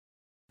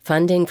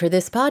Funding for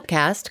this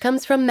podcast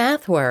comes from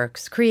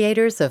MathWorks,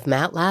 creators of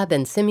MATLAB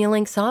and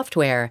Simulink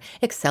software,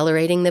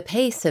 accelerating the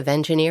pace of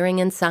engineering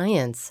and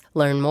science.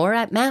 Learn more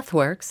at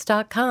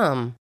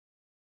mathworks.com.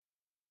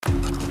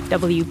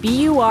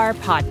 WBUR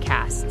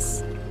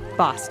Podcasts,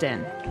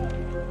 Boston.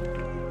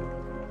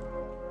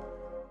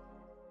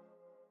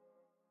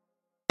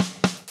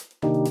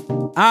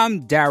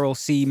 I'm Daryl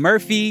C.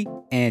 Murphy,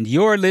 and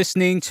you're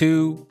listening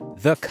to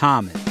The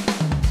Common.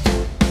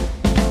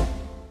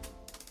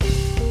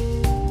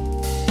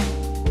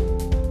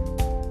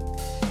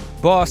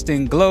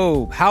 Boston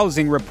Globe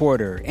housing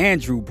reporter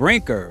Andrew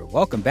Brinker,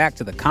 welcome back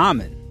to The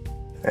Common.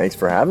 Thanks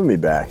for having me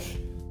back.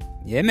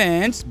 Yeah,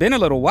 man, it's been a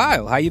little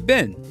while. How you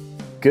been?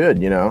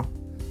 Good,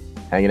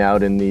 hanging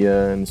out in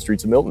the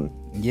streets of Milton.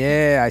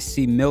 Yeah, I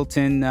see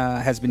Milton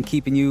has been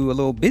keeping you a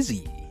little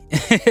busy.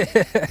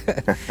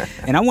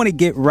 And I want to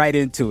get right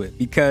into it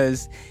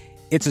because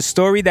it's a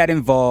story that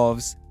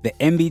involves the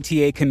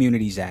MBTA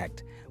Communities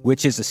Act,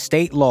 which is a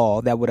state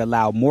law that would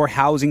allow more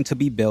housing to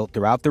be built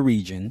throughout the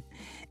region,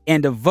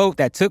 and a vote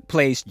that took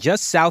place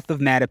just south of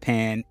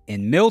Mattapan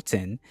in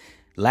Milton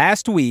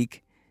last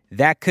week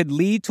that could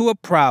lead to a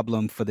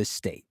problem for the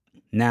state.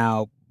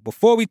 Now,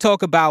 before we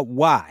talk about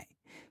why,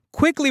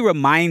 quickly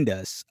remind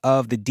us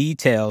of the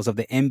details of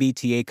the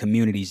MBTA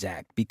Communities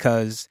Act,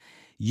 because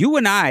you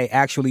and I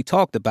actually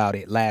talked about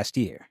it last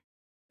year.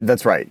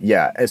 That's right,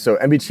 yeah. So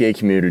MBTA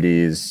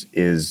Communities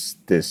is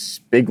this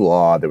big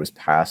law that was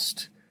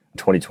passed in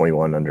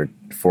 2021 under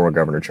former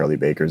Governor Charlie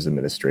Baker's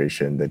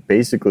administration that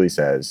basically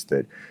says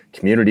that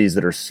communities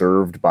that are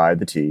served by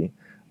the T,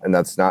 and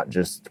that's not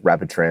just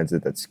rapid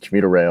transit, that's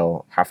commuter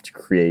rail, have to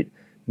create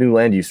new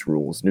land use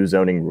rules, new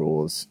zoning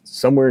rules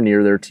somewhere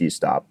near their T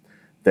stop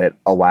that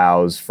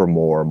allows for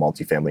more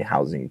multifamily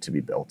housing to be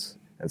built.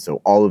 And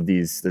so all of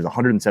these, there's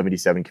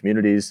 177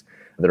 communities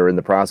that are in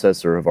the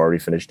process or have already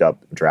finished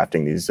up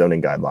drafting these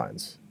zoning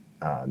guidelines.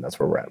 And that's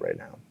where we're at right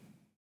now.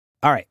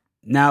 All right.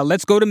 Now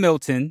let's go to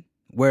Milton,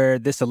 where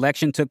this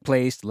election took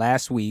place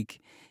last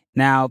week.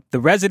 Now, the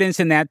residents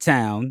in that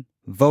town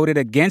voted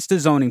against a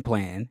zoning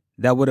plan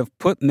that would have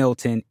put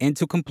Milton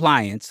into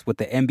compliance with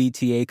the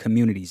MBTA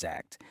Communities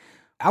Act.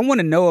 I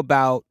want to know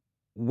about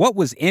what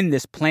was in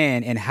this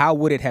plan and how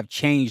would it have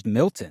changed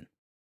Milton?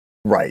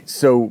 Right.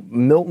 So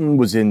Milton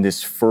was in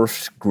this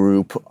first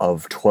group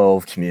of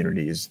 12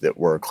 communities that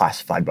were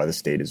classified by the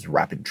state as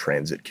rapid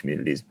transit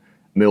communities.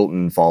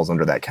 Milton falls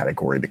under that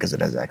category because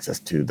it has access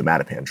to the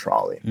Mattapan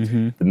trolley.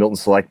 Mm-hmm. The Milton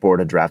Select Board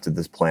had drafted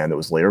this plan that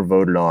was later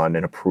voted on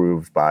and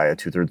approved by a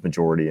 2/3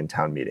 majority in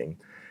town meeting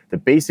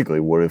that basically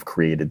would have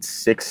created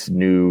 6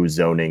 new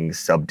zoning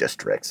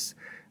sub-districts.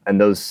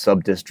 And those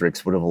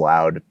sub-districts would have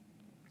allowed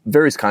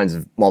various kinds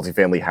of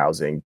multifamily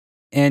housing.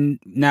 And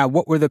now,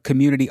 what were the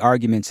community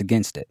arguments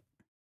against it?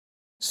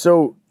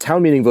 So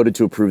town meeting voted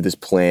to approve this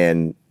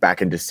plan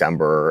back in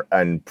December,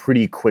 and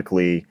pretty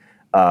quickly,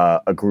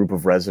 a group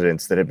of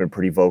residents that had been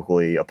pretty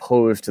vocally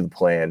opposed to the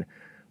plan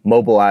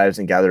mobilized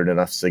and gathered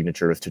enough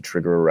signatures to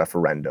trigger a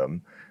referendum.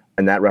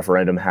 And that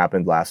referendum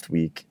happened last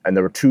week. And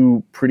there were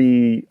 2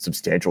 pretty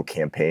substantial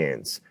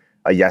campaigns,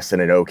 a yes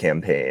and a no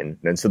campaign.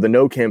 And so the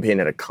no campaign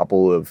had a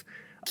couple of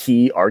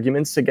key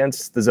arguments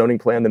against the zoning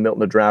plan that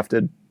Milton had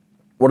drafted.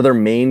 One of their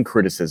main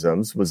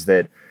criticisms was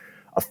that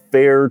a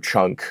fair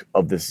chunk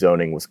of this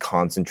zoning was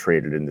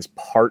concentrated in this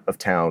part of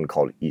town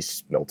called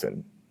East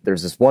Milton.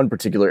 There's this one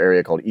particular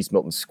area called East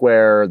Milton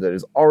Square that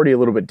is already a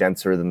little bit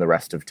denser than the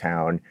rest of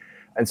town.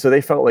 And so they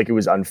felt like it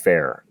was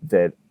unfair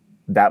that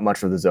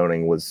much of the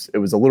zoning it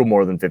was a little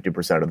more than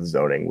 50% of the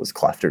zoning was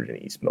clustered in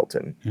East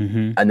Milton.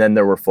 Mm-hmm. And then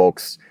there were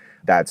folks,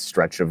 that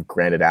stretch of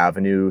Granite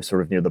Avenue,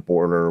 sort of near the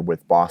border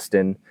with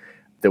Boston,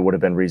 that would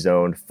have been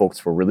rezoned.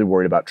 Folks were really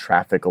worried about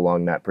traffic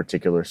along that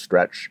particular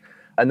stretch.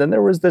 And then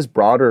there was this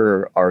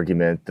broader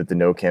argument that the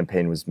No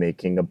campaign was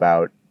making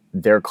about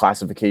their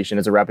classification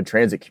as a rapid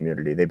transit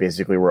community. They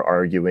basically were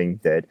arguing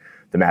that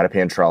the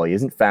Mattapan trolley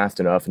isn't fast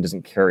enough and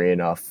doesn't carry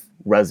enough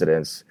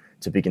residents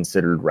to be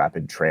considered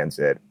rapid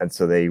transit. And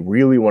so they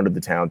really wanted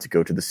the town to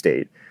go to the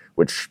state,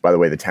 which, by the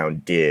way, the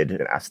town did,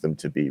 and asked them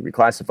to be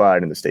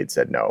reclassified, and the state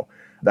said no.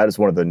 That is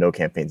one of the No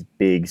campaign's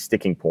big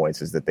sticking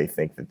points, is that they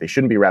think that they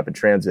shouldn't be rapid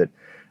transit.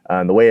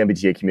 And the way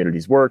MBTA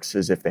Communities works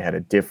is if they had a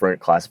different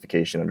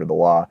classification under the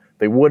law,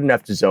 they wouldn't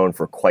have to zone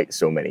for quite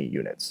so many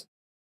units.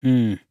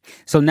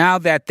 So now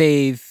that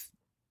they've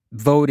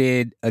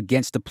voted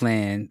against the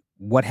plan,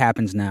 what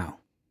happens now?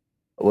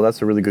 Well,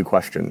 that's a really good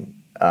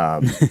question.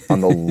 On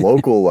the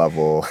local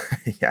level,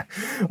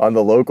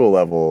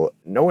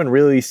 no one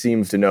really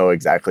seems to know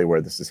exactly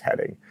where this is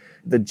heading.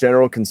 The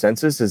general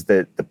consensus is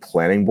that the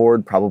planning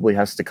board probably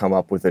has to come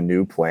up with a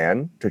new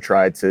plan to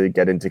try to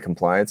get into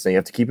compliance. And you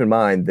have to keep in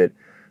mind that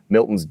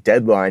Milton's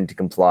deadline to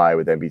comply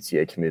with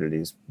MBTA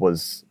Communities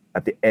was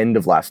at the end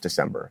of last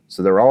December.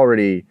 So they're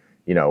already,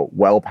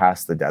 well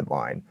past the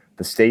deadline.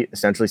 The state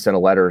essentially sent a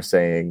letter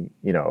saying,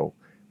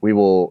 we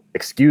will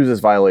excuse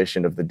this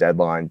violation of the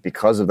deadline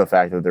because of the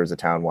fact that there's a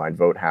townwide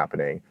vote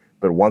happening.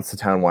 But once the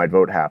townwide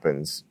vote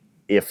happens,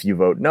 if you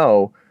vote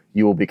no,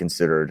 you will be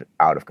considered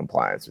out of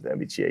compliance with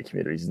MBTA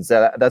communities. And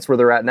so that's where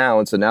they're at now.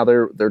 And so now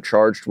they're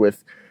charged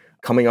with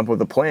coming up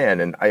with a plan.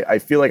 And I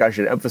feel like I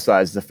should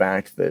emphasize the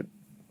fact that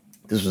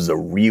this was a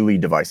really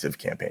divisive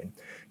campaign.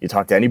 You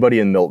talk to anybody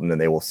in Milton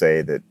and they will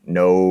say that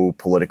no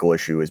political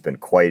issue has been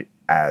quite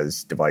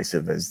as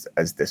divisive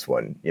as this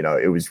one.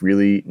 It was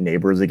really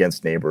neighbors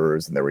against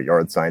neighbors, and there were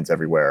yard signs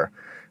everywhere.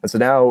 And so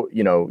now,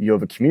 you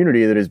have a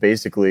community that is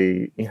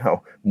basically,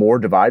 more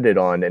divided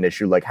on an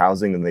issue like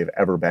housing than they've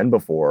ever been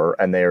before.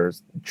 And they're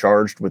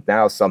charged with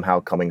now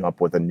somehow coming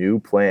up with a new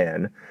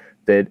plan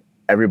that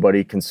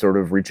everybody can sort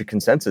of reach a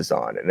consensus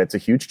on. And it's a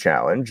huge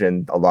challenge.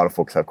 And a lot of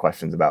folks have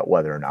questions about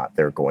whether or not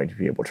they're going to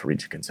be able to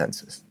reach a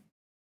consensus.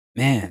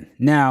 Man,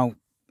 now,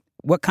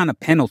 what kind of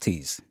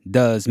penalties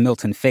does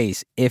Milton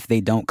face if they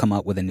don't come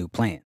up with a new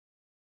plan?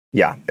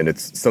 Yeah, and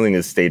it's something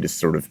the state is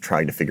sort of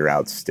trying to figure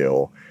out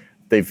still.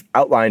 They've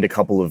outlined a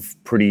couple of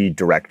pretty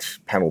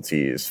direct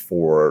penalties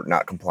for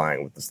not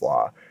complying with this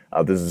law.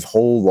 There's this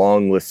whole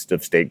long list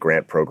of state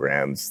grant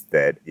programs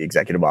that the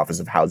Executive Office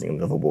of Housing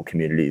and Livable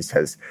Communities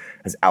has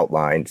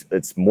outlined.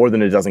 It's more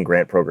than a dozen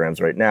grant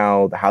programs right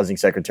now. The Housing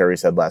Secretary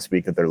said last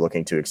week that they're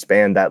looking to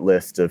expand that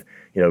list of,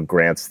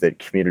 grants that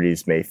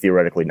communities may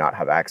theoretically not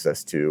have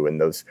access to. And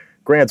those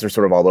grants are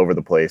sort of all over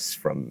the place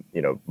from,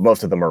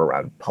 most of them are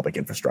around public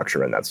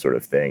infrastructure and that sort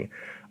of thing.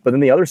 But then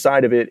the other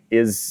side of it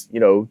is,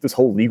 this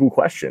whole legal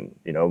question.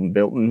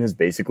 Milton has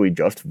basically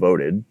just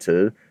voted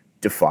to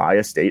defy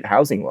a state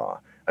housing law.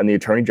 And the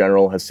Attorney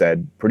General has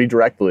said pretty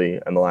directly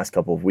in the last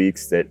couple of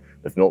weeks that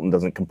if Milton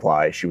doesn't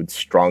comply, she would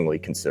strongly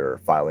consider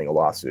filing a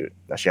lawsuit.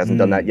 Now, she hasn't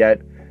done that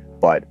yet,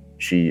 but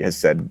she has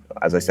said,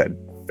 as I said,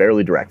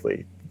 fairly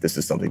directly, this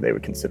is something they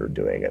would consider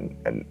doing.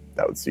 And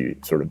that would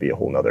sort of be a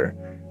whole nother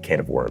can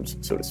of worms,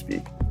 so to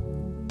speak.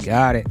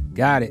 Got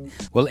it.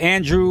 Well,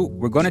 Andrew,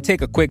 we're going to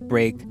take a quick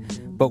break.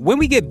 But when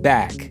we get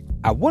back,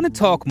 I want to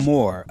talk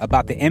more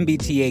about the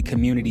MBTA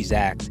Communities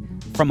Act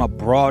from a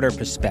broader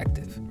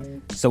perspective.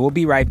 So we'll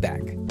be right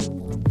back.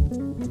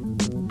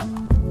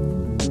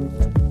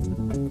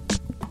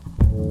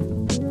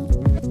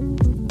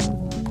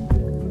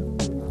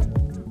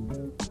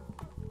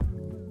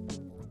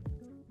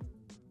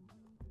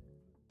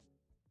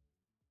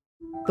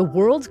 The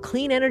world's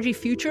clean energy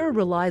future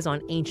relies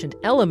on ancient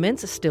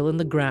elements still in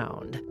the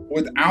ground.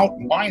 Without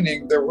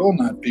mining, there will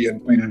not be a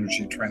clean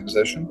energy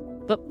transition.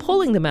 But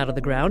pulling them out of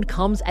the ground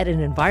comes at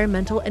an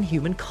environmental and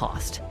human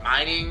cost.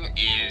 Mining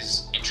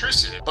is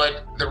intrusive,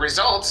 but the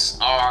results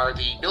are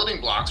the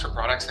building blocks for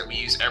products that we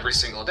use every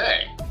single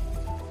day.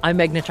 I'm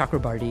Meghna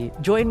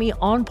Chakrabarty. Join me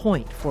on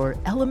Point for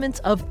Elements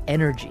of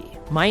Energy,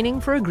 Mining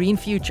for a Green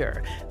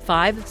Future.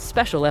 5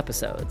 special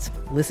episodes.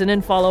 Listen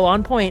and follow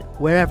On Point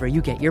wherever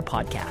you get your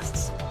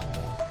podcasts.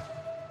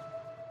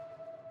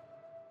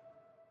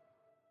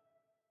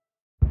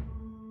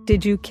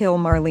 Did you kill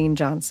Marlene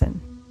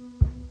Johnson?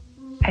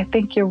 I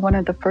think you're one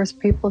of the first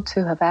people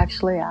to have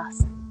actually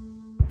asked.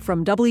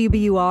 From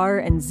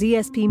WBUR and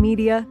ZSP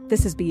Media,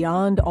 this is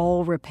Beyond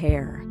All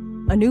Repair,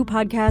 a new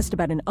podcast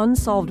about an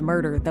unsolved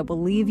murder that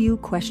will leave you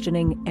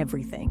questioning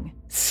everything.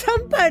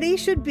 Somebody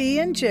should be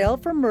in jail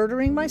for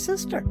murdering my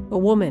sister. A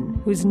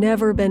woman who's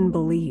never been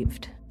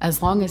believed.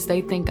 As long as they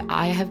think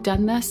I have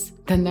done this,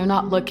 then they're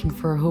not looking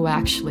for who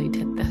actually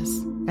did this.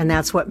 And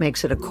that's what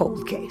makes it a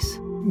cold case.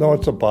 No,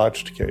 it's a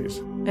botched case.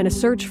 And a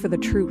search for the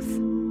truth,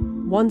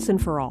 once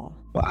and for all.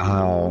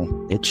 Wow,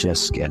 it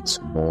just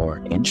gets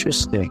more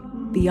interesting.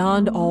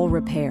 Beyond All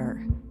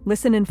Repair.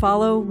 Listen and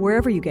follow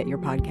wherever you get your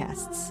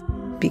podcasts.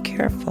 Be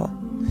careful.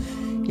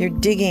 You're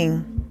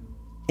digging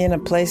in a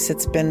place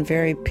that's been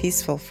very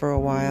peaceful for a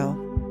while.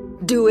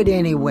 Do it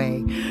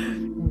anyway.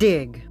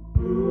 Dig.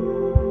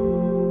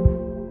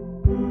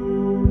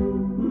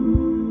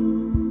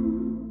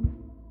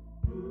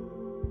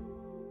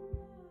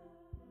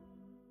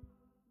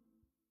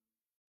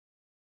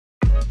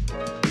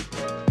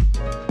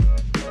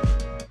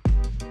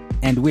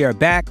 And we are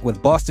back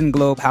with Boston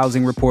Globe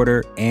housing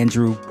reporter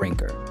Andrew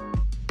Brinker.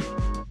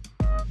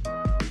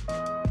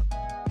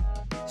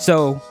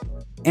 So,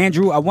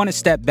 Andrew, I want to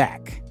step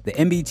back. The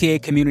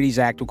MBTA Communities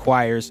Act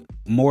requires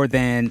more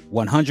than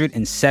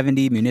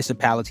 170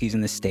 municipalities in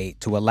the state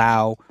to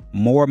allow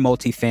more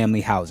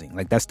multifamily housing.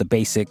 Like, that's the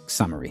basic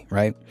summary,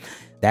 right?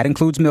 That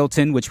includes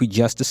Milton, which we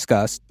just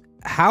discussed.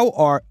 How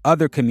are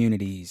other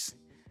communities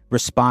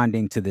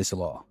responding to this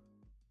law?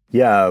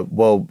 Yeah,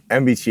 well,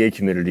 MBTA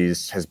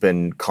communities has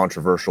been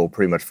controversial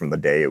pretty much from the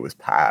day it was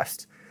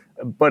passed.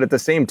 But at the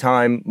same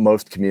time,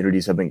 most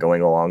communities have been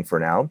going along for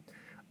now.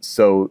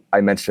 So I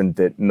mentioned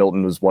that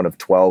Milton was one of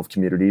 12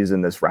 communities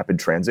in this rapid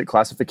transit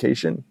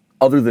classification.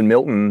 Other than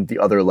Milton, the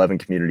other 11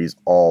 communities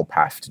all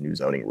passed new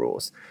zoning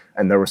rules.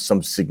 And there was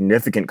some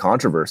significant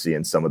controversy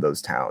in some of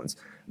those towns.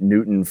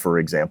 Newton, for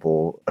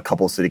example, a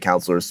couple of city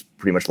councilors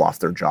pretty much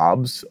lost their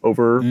jobs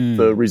over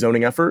the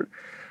rezoning effort.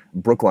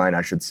 Brookline,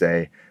 I should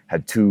say,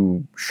 had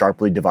 2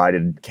 sharply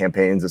divided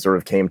campaigns that sort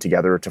of came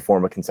together to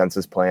form a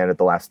consensus plan at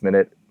the last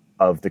minute.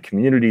 Of the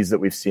communities that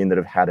we've seen that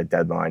have had a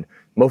deadline,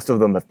 most of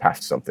them have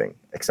passed something,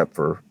 except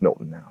for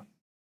Milton now.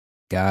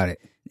 Got it.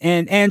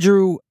 And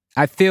Andrew,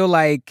 I feel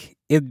like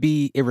it'd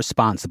be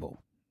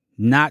irresponsible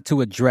not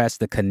to address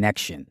the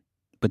connection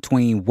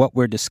between what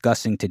we're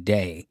discussing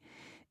today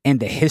and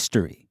the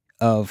history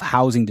of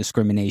housing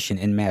discrimination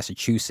in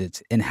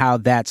Massachusetts and how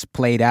that's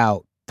played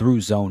out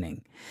through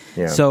zoning.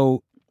 Yeah.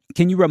 So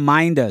can you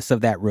remind us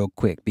of that real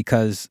quick?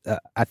 Because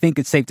I think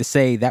it's safe to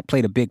say that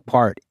played a big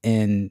part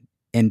in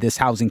this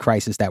housing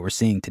crisis that we're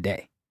seeing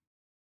today.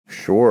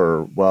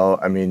 Sure. Well,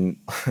 I mean,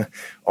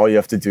 all you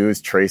have to do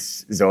is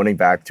trace zoning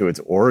back to its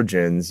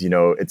origins.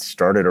 It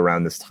started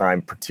around this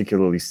time,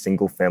 particularly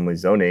single-family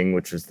zoning,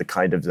 which is the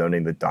kind of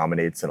zoning that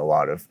dominates in a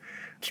lot of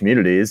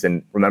communities.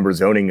 And remember,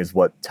 zoning is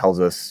what tells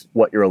us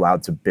what you're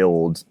allowed to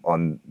build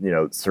on,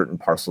 certain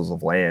parcels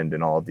of land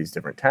in all of these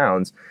different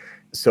towns.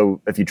 So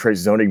if you trace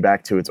zoning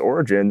back to its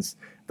origins,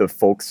 the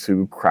folks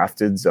who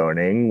crafted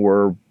zoning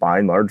were by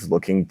and large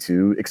looking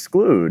to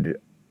exclude.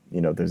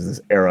 There's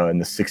this era in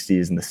the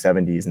 60s and the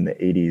 70s and the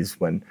 80s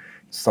when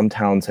some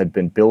towns had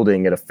been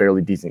building at a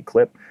fairly decent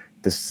clip.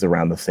 This is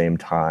around the same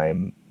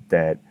time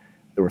that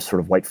there was sort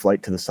of white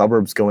flight to the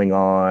suburbs going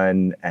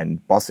on and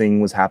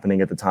busing was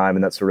happening at the time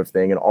and that sort of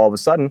thing. And all of a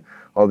sudden,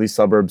 all these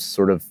suburbs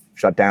sort of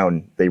shut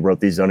down. They wrote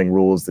these zoning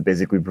rules that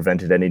basically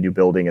prevented any new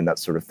building and that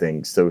sort of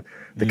thing. So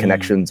the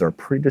connections are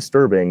pretty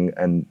disturbing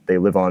and they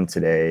live on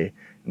today,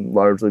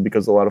 largely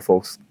because a lot of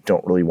folks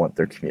don't really want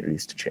their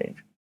communities to change.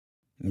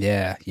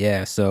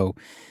 Yeah. So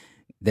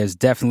there's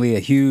definitely a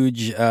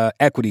huge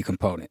equity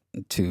component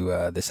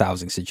to this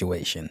housing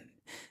situation.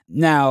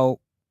 Now,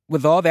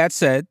 with all that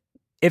said,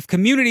 if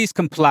communities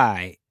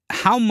comply,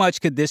 how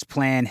much could this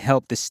plan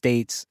help the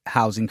state's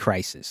housing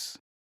crisis?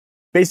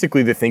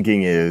 Basically, the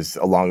thinking is,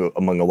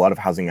 among a lot of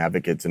housing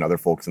advocates and other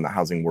folks in the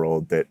housing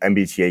world, that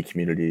MBTA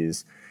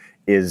communities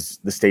is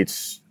the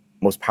state's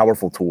most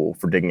powerful tool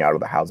for digging out of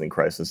the housing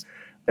crisis.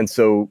 And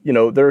so,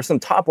 there are some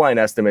top-line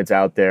estimates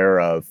out there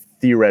of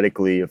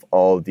theoretically, if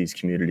all of these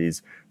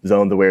communities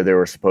zoned the way they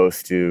were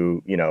supposed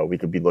to, we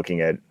could be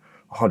looking at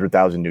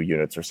 100,000 new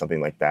units or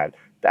something like that.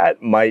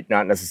 That might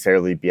not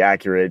necessarily be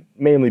accurate,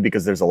 mainly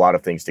because there's a lot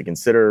of things to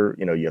consider.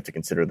 You have to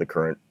consider the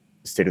current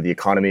state of the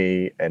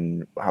economy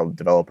and how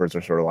developers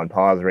are sort of on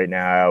pause right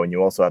now. And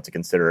you also have to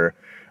consider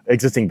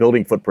existing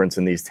building footprints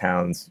in these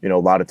towns. A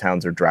lot of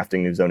towns are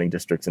drafting new zoning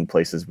districts in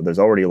places where there's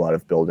already a lot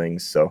of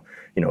buildings. So,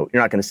 you're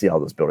not going to see all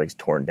those buildings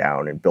torn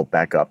down and built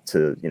back up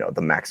to,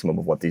 the maximum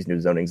of what these new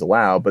zonings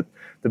allow. But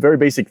the very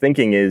basic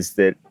thinking is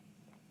that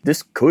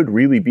this could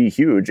really be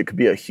huge. It could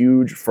be a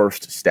huge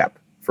first step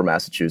for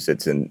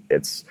Massachusetts in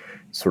its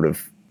sort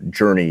of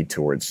journey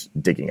towards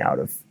digging out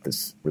of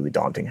this really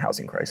daunting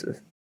housing crisis.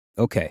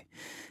 Okay.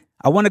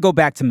 I want to go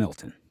back to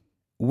Milton.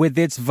 With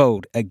its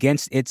vote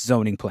against its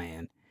zoning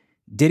plan,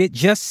 did it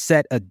just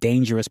set a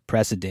dangerous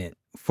precedent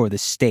for the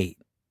state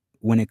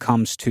when it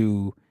comes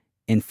to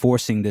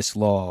enforcing this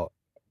law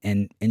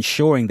and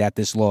ensuring that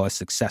this law is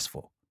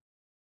successful?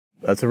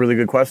 That's a really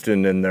good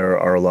question, and there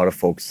are a lot of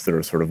folks that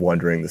are sort of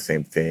wondering the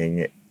same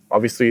thing.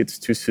 Obviously, it's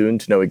too soon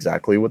to know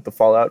exactly what the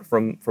fallout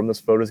from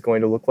this vote is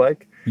going to look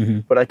like,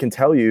 but I can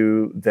tell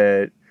you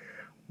that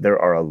there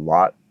are a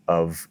lot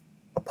of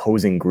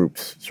opposing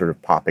groups sort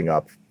of popping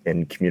up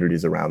in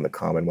communities around the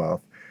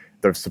Commonwealth.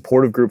 There's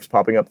supportive groups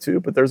popping up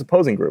too, but there's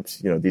opposing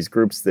groups, these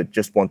groups that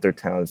just want their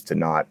towns to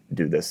not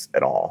do this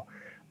at all.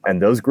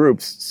 And those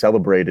groups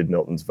celebrated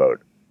Milton's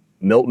vote.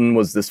 Milton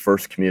was this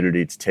first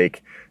community to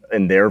take,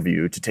 in their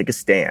view, to take a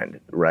stand,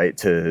 right?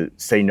 To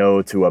say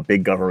no to a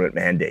big government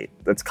mandate.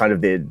 That's kind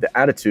of the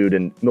attitude.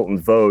 And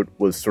Milton's vote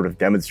was sort of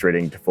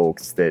demonstrating to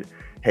folks that,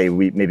 hey,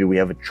 maybe we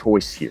have a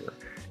choice here.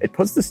 It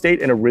puts the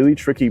state in a really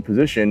tricky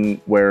position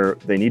where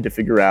they need to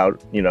figure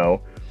out,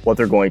 what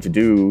they're going to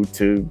do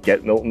to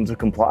get Milton to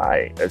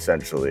comply,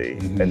 essentially,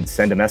 and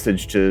send a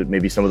message to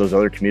maybe some of those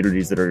other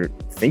communities that are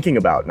thinking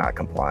about not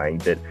complying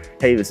that,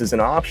 hey, this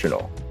isn't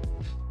optional.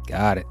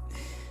 Got it.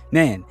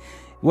 Man,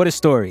 what a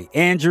story.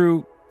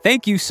 Andrew,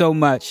 thank you so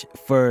much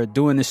for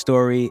doing this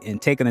story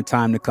and taking the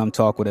time to come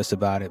talk with us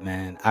about it,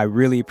 man. I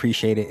really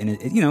appreciate it. And,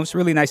 it's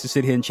really nice to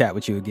sit here and chat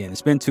with you again.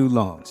 It's been too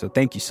long. So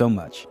thank you so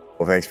much.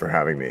 Well, thanks for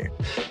having me.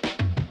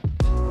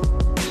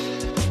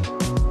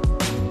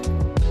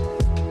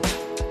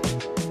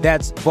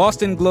 That's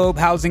Boston Globe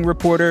housing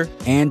reporter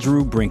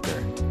Andrew Brinker.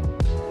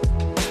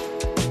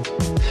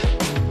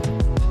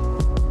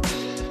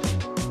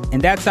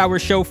 And that's our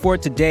show for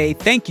today.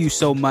 Thank you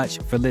so much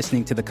for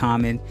listening to The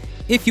Common.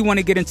 If you want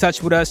to get in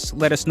touch with us,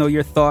 let us know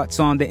your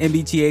thoughts on the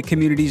MBTA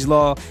Communities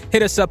Law.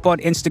 Hit us up on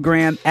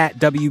Instagram at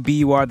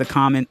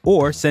WBUR-TheCommon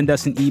or send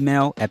us an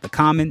email at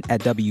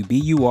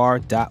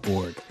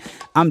thecommon@wbur.org.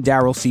 I'm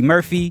Daryl C.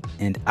 Murphy,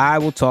 and I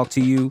will talk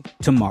to you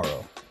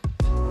tomorrow.